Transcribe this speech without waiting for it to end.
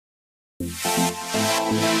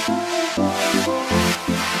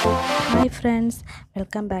Hi friends,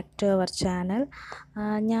 welcome back to our channel.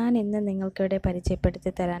 ഞാൻ ഇന്ന് നിങ്ങൾക്കിവിടെ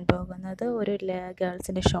പരിചയപ്പെടുത്തി തരാൻ പോകുന്നത് ഒരു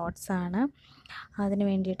ഗേൾസിൻ്റെ ഷോർട്സാണ്. അതിന്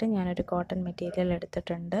വേണ്ടിയിട്ട് ഞാനൊരു കോട്ടൺ മെറ്റീരിയൽ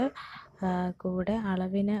എടുത്തിട്ടുണ്ട്. കൂടെ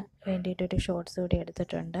അളവിന് വേണ്ടിയിട്ടൊരു ഷോർട്സ് കൂടി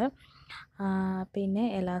എടുത്തിട്ടുണ്ട്. പിന്നെ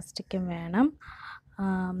എലാസ്റ്റിക്കും വേണം.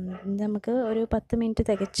 നമുക്ക് ഒരു 10 മിനിറ്റ്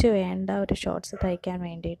തികച്ച് വേണ്ട ഒരു ഷോർട്സ് തയ്ക്കാൻ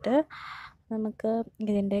വേണ്ടിയിട്ട്. നമുക്ക്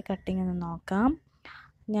ഇതിൻ്റെ കട്ടിങ് ഒന്ന് നോക്കാം.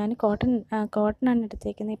 ഞാൻ കോട്ടണാണ്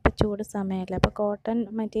എടുത്തേക്കുന്നത്. ഇപ്പോൾ ചൂട് സമയമല്ല, അപ്പോൾ കോട്ടൺ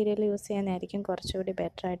മെറ്റീരിയൽ യൂസ് ചെയ്യുന്നതായിരിക്കും കുറച്ചുകൂടി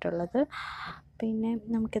ബെറ്റർ ആയിട്ടുള്ളത്. പിന്നെ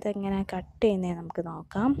നമുക്കിതെങ്ങനെ കട്ട് ചെയ്യുന്നത് നമുക്ക്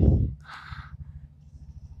നോക്കാം.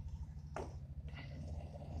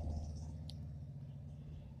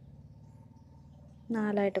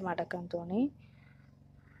 നാലായിട്ട് മടക്കാം തുണി.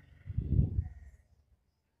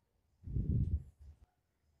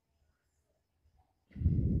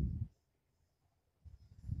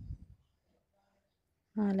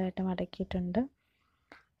 നാലായിട്ട് മടക്കിയിട്ടുണ്ട്.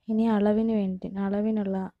 ഇനി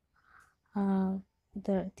അളവിനുള്ള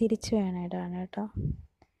ഇത് തിരിച്ച് വേണം ഇടാൻ കേട്ടോ.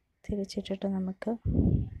 തിരിച്ചിട്ടിട്ട് നമുക്ക്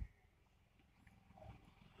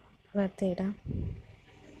വെറുതെ ഇടാം.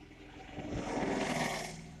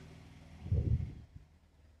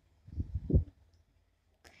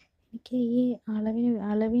 എനിക്ക് ഈ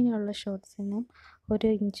അളവിനുള്ള ഷോർട്സിന്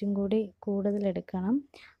 1 ഇഞ്ചും കൂടി കൂടുതൽ എടുക്കണം.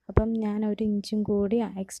 അപ്പം ഞാൻ 1 ഇഞ്ചും കൂടി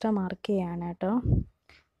എക്സ്ട്രാ മാർക്ക് ചെയ്യാണ് കേട്ടോ.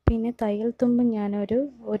 പിന്നെ തയ്യൽ തുമ്പ് ഞാനൊരു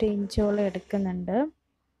 1 ഇഞ്ചോളം എടുക്കുന്നുണ്ട്.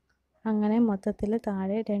 അങ്ങനെ മൊത്തത്തിൽ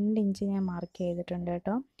താഴെ 2 ഇഞ്ച് ഞാൻ മാർക്ക് ചെയ്തിട്ടുണ്ട്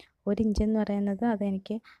കേട്ടോ. 1 ഇഞ്ചെന്ന് പറയുന്നത്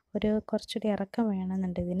അതെനിക്ക് കുറച്ചുകൂടി ഇറക്കം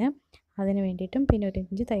വേണമെന്നുണ്ട് ഇതിന്. അതിന് വേണ്ടിയിട്ടും പിന്നെ 1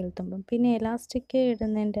 ഇഞ്ച് തയ്യൽ തുമ്പും. പിന്നെ എലാസ്റ്റിക്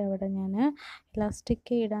ഇടുന്നതിൻ്റെ അവിടെ ഞാൻ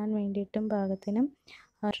എലാസ്റ്റിക് ഇടാൻ വേണ്ടിയിട്ടും പാകത്തിനും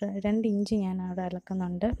 2 ഇഞ്ച് ഞാൻ അവിടെ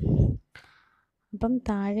അളക്കുന്നുണ്ട്. അപ്പം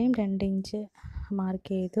താഴെയും 2 ഇഞ്ച്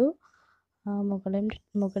മാർക്ക് ചെയ്തു,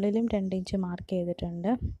 മുകളിലും 2 ഇഞ്ച് മാർക്ക് ചെയ്തിട്ടുണ്ട്.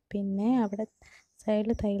 പിന്നെ അവിടെ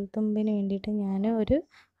സൈഡിൽ തയ്യൽ തുമ്പിന് വേണ്ടിയിട്ട് ഞാൻ ഒരു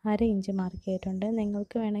 1/2 ഇഞ്ച് മാർക്ക് ചെയ്തിട്ടുണ്ട്.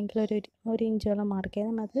 നിങ്ങൾക്ക് വേണമെങ്കിൽ ഒരു ഇഞ്ചോളം മാർക്ക്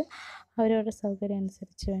ചെയ്യാം. അത് അവരവരുടെ സൗകര്യം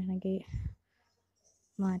അനുസരിച്ച് വേണമെങ്കിൽ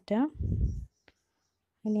മാറ്റാം.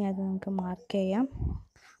 ഇനി അത് നമുക്ക് മാർക്ക് ചെയ്യാം.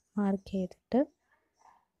 മാർക്ക് ചെയ്തിട്ട്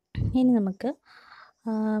ഇനി നമുക്ക്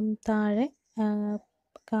താഴെ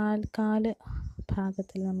കാല്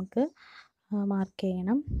ഭാഗത്തിൽ നമുക്ക് മാർക്ക്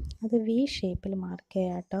ചെയ്യണം. അത് വി ഷേപ്പിൽ മാർക്ക്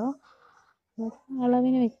ചെയ്യാം കേട്ടോ.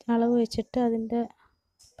 അളവ് വെച്ചിട്ട് അതിൻ്റെ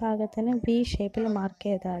പാകത്തിന് വി ഷേപ്പിൽ മാർക്ക്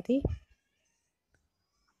ചെയ്താൽ മതി.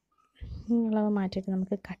 അളവ് മാറ്റിയിട്ട്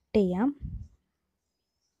നമുക്ക് കട്ട് ചെയ്യാം.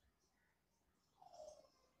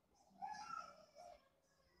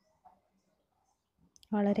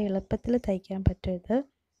 വളരെ എളുപ്പത്തിൽ തയ്ക്കാൻ പറ്റും ഇത്.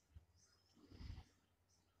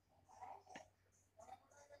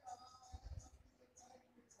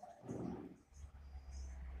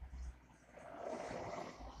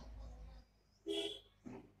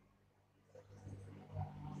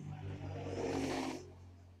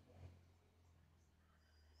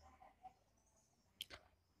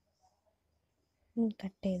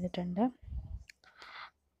 കട്ട് ചെയ്തിട്ടുണ്ട്.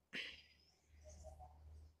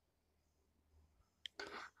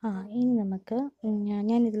 ഇനി നമുക്ക്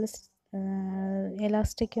ഞാനിതിൽ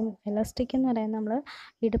എലാസ്റ്റിക് എന്ന് പറയുന്നത് നമ്മൾ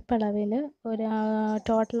ഇടുപ്പളവിൽ ഒരു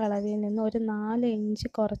ടോട്ടൽ അളവിൽ നിന്ന് ഒരു 4 ഇഞ്ച്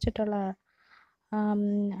കുറച്ചിട്ടുള്ള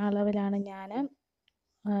അളവിലാണ് ഞാൻ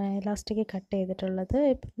എലാസ്റ്റിക് കട്ട് ചെയ്തിട്ടുള്ളത്.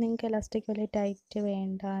 ഇപ്പം നിങ്ങൾക്ക് എലാസ്റ്റിക് വലിയ ടൈറ്റ്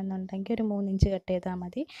വേണ്ട എന്നുണ്ടെങ്കിൽ ഒരു 3 ഇഞ്ച് കട്ട് ചെയ്താൽ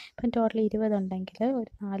മതി. ഇപ്പം ടോട്ടൽ 20 ഉണ്ടെങ്കിൽ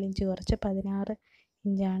ഒരു 4 ഇഞ്ച് കുറച്ച് 16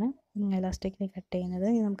 ഇഞ്ചാണ് എലാസ്റ്റിക്കിൽ കട്ട് ചെയ്യുന്നത്.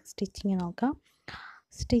 ഇനി നമുക്ക് സ്റ്റിച്ചിങ് നോക്കാം.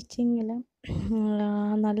 സ്റ്റിച്ചിങ്ങിൽ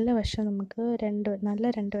നല്ല വശം നമുക്ക് രണ്ട്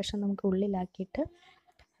വശം നമുക്ക് ഉള്ളിലാക്കിയിട്ട്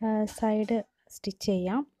സൈഡ് സ്റ്റിച്ച്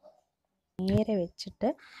ചെയ്യാം. നേരെ വെച്ചിട്ട്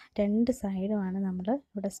 2 സൈഡുമാണ് നമ്മൾ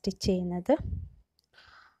ഇവിടെ സ്റ്റിച്ച് ചെയ്യുന്നത്.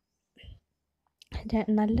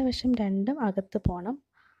 നല്ല വശം രണ്ടും അകത്ത് പോകണം.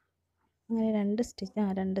 അങ്ങനെ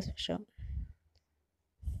 2 വശവും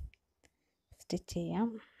സ്റ്റിച്ച് ചെയ്യാം.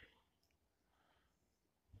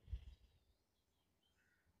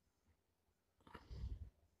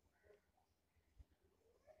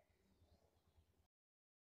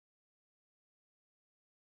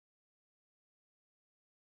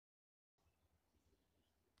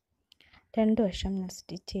 രണ്ട് വശം ഞാൻ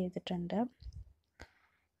സ്റ്റിച്ച് ചെയ്തിട്ടുണ്ട്.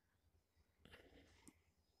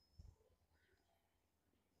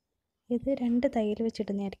 ഇത് 2 തയ്യൽ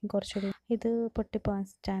വെച്ചിടുന്നതായിരിക്കും കുറച്ചുകൂടി, ഇത് പൊട്ടിപ്പോകാൻ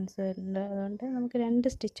ചാൻസ് വരുന്നുണ്ട്. അതുകൊണ്ട് നമുക്ക് 2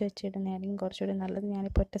 സ്റ്റിച്ച് വെച്ചിടുന്നതായിരിക്കും കുറച്ചുകൂടി നല്ലത്.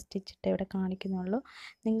 ഞാനിപ്പോൾ ഒറ്റ സ്റ്റിച്ചിട്ട് ഇവിടെ കാണിക്കുന്നുള്ളൂ.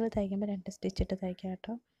 നിങ്ങൾ തയ്ക്കുമ്പോൾ 2 സ്റ്റിച്ചിട്ട് തയ്ക്കാം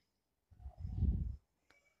കേട്ടോ.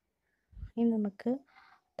 ഇനി നമുക്ക്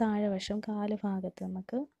താഴെ വശം കാല് ഭാഗത്ത്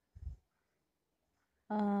നമുക്ക്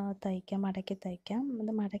മടക്കി തയ്ക്കാം. അത്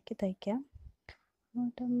മടക്കി തയ്ക്കാം.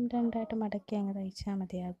 2ആയിട്ട് മടക്കി അങ്ങ് തയ്ച്ചാൽ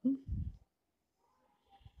മതിയാകും.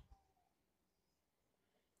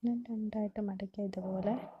 രണ്ടായിട്ട് മടക്കി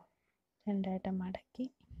ഇതുപോലെ രണ്ടായിട്ട് മടക്കി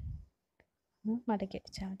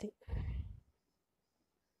അടിച്ചാൽ മതി.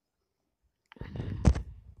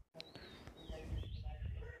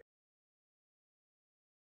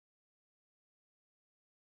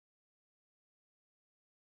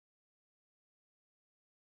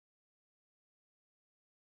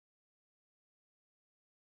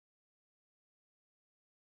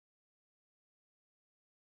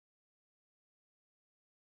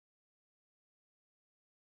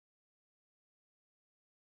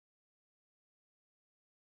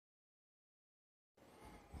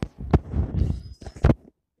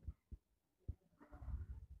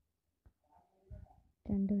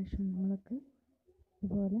 രണ്ട് വശം നമ്മൾക്ക്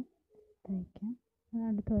ഇതുപോലെ തയ്ക്കാം.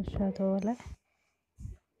 അടുത്ത വശം അതുപോലെ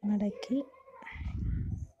മടക്കി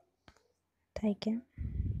തയ്ക്കാം.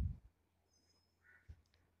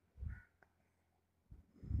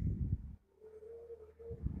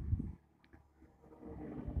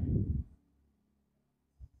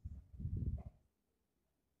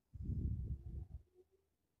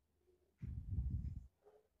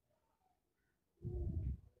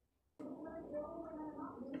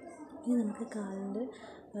 ഇനി നമുക്ക് കാലിൻ്റെ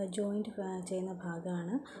ജോയിൻറ്റ് ചെയ്യുന്ന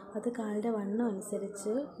ഭാഗമാണ്. അത് കാലിൻ്റെ വണ്ണം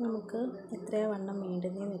അനുസരിച്ച് നമുക്ക് എത്രയാണ് വണ്ണം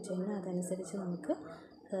വേണ്ടുന്നതെന്ന് വെച്ച് കഴിഞ്ഞാൽ അതനുസരിച്ച് നമുക്ക്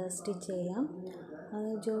സ്റ്റിച്ച് ചെയ്യാം.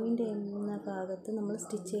 ജോയിൻറ്റ് ചെയ്യുന്ന ഭാഗത്ത് നമ്മൾ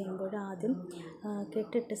സ്റ്റിച്ച് ചെയ്യുമ്പോൾ ആദ്യം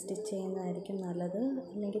കെട്ടിട്ട് സ്റ്റിച്ച് ചെയ്യുന്നതായിരിക്കും നല്ലത്.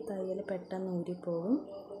 അല്ലെങ്കിൽ തയ്യൽ പെട്ടെന്ന് ഊരിപ്പോകും.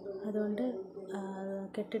 അതുകൊണ്ട്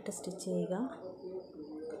കെട്ടിട്ട് സ്റ്റിച്ച് ചെയ്യുക.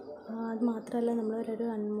 അത് മാത്രമല്ല നമ്മളൊരു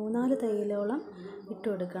 3-4 തയ്യലോളം ഇട്ട്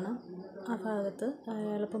കൊടുക്കണം. ആ ഭാഗത്ത്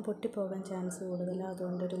എളുപ്പം പൊട്ടിപ്പോകാൻ ചാൻസ് കൂടുതലാണ്.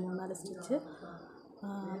 അതുകൊണ്ട് ഒരു 3-4 സ്റ്റിച്ച്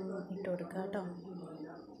ഇട്ട് കൊടുക്കുക കേട്ടോ.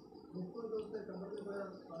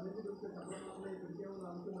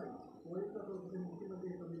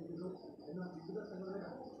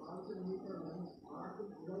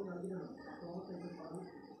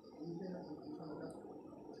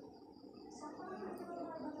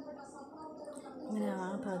 അങ്ങനെ ആ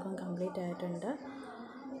ഭാഗം കംപ്ലീറ്റ് ആയിട്ടുണ്ട്.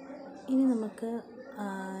 ഇനി നമുക്ക്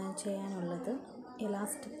ചെയ്യാനുള്ളത്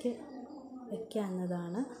എലാസ്റ്റിക് വയ്ക്കുക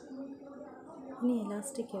എന്നതാണ്. ഇനി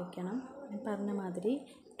എലാസ്റ്റിക് വയ്ക്കണം. പറഞ്ഞ മാതിരി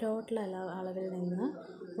ടോട്ടൽ അളവിൽ നിന്ന്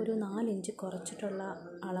ഒരു 4 ഇഞ്ച് കുറച്ചിട്ടുള്ള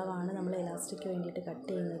അളവാണ് നമ്മൾ എലാസ്റ്റിക്ക് വേണ്ടിയിട്ട് കട്ട്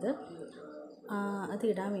ചെയ്യുന്നത്. അത്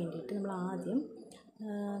ഇടാൻ വേണ്ടിയിട്ട് നമ്മൾ ആദ്യം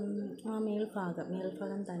ആ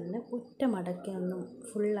മേൽഭാഗം തന്നെ ഒറ്റ മടക്കി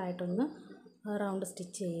ഫുള്ളായിട്ടൊന്ന് റൗണ്ട്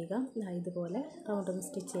സ്റ്റിച്ച് ചെയ്യുക. ഇതുപോലെ റൗണ്ടൊന്ന്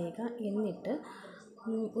സ്റ്റിച്ച് ചെയ്യുക. എന്നിട്ട്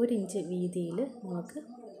 1 ഇഞ്ച് വീതിയിൽ നമുക്ക്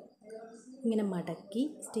ഇങ്ങനെ മടക്കി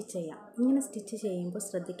സ്റ്റിച്ച് ചെയ്യാം. ഇങ്ങനെ സ്റ്റിച്ച് ചെയ്യുമ്പോൾ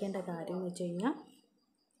ശ്രദ്ധിക്കേണ്ട കാര്യം എന്ന് വെച്ച് കഴിഞ്ഞാൽ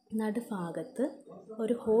നടുഭാഗത്ത്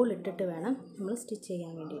ഒരു ഹോൾ ഇട്ടിട്ട് വേണം നമ്മൾ സ്റ്റിച്ച്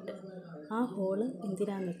ചെയ്യാൻ വേണ്ടിയിട്ട്. ആ ഹോള്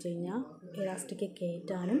എന്തിനാണെന്ന് വെച്ച് കഴിഞ്ഞാൽ എലാസ്റ്റിക്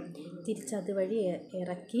കയറ്റാനും തിരിച്ചതുവഴി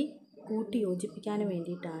ഇറക്കി കൂട്ടി യോജിപ്പിക്കാനും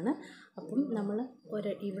വേണ്ടിയിട്ടാണ്. അപ്പം നമ്മൾ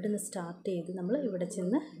ഇവിടുന്ന് സ്റ്റാർട്ട് ചെയ്ത് നമ്മൾ ഇവിടെ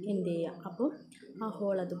ചെന്ന് എൻഡ് ചെയ്യുക. അപ്പം ആ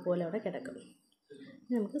ഹോൾ അതുപോലെ അവിടെ കിടക്കും.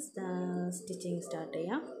 നമുക്ക് സ്റ്റിച്ചിങ് സ്റ്റാർട്ട്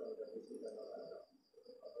ചെയ്യാം.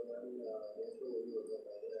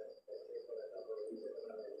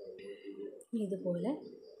 ഇതുപോലെ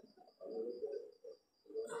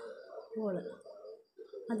ഹോള്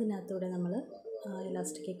അതിനകത്തൂടെ നമ്മൾ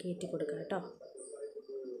എലാസ്റ്റിക് കയറ്റി കൊടുക്കുക കേട്ടോ.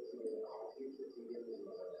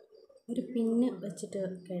 ഒരു പിന്ന് വെച്ചിട്ട്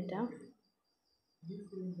കയറ്റാം.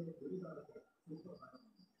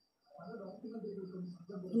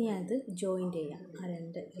 ഇനി അത് ജോയിൻ്റ് ചെയ്യാം. ആ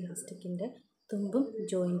 2 എലാസ്റ്റിക്കിൻ്റെ തുമ്പും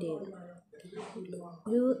ജോയിൻ്റ് ചെയ്ത്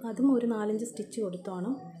അതും ഒരു 4-5 സ്റ്റിച്ച്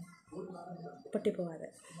കൊടുത്തോണം, പൊട്ടിപ്പോകാതെ.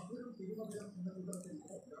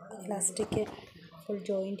 എലാസ്റ്റിക് ഫുൾ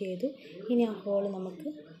ജോയിൻ്റ് ചെയ്തു. ഇനി ആ ഹോൾ നമുക്ക്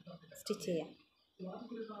സ്റ്റിച്ച് ചെയ്യാം.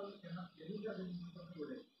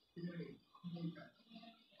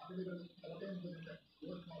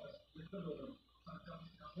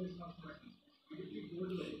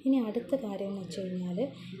 ഇനി അടുത്ത കാര്യം എന്ന് വെച്ച് കഴിഞ്ഞാൽ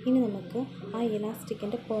ഇനി നമുക്ക് ആ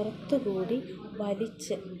എലാസ്റ്റിക്കിൻ്റെ പുറത്തുകൂടി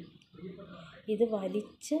വലിച്ച്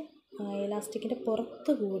എലാസ്റ്റിക്കിൻ്റെ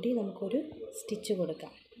പുറത്തുകൂടി നമുക്കൊരു സ്റ്റിച്ച്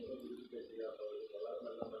കൊടുക്കാം.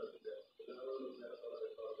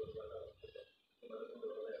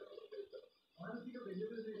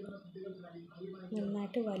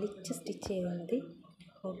 നന്നായിട്ട് വലിച്ച് സ്റ്റിച്ച് ചെയ്താൽ മതി.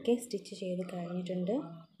 ഓക്കെ, സ്റ്റിച്ച് ചെയ്ത് കഴിഞ്ഞിട്ടുണ്ട്.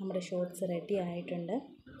 നമ്മുടെ ഷോർട്ട്സ് റെഡി ആയിട്ടുണ്ട്.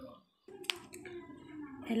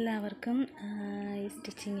 എല്ലാവർക്കും ഈ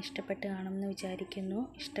സ്റ്റിച്ചിങ് ഇഷ്ടപ്പെട്ട് കാണുമെന്ന് വിചാരിക്കുന്നു.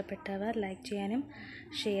 ഇഷ്ടപ്പെട്ടവർ ലൈക്ക് ചെയ്യാനും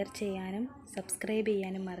ഷെയർ ചെയ്യാനും സബ്സ്ക്രൈബ്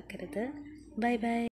ചെയ്യാനും മറക്കരുത്. Bye bye.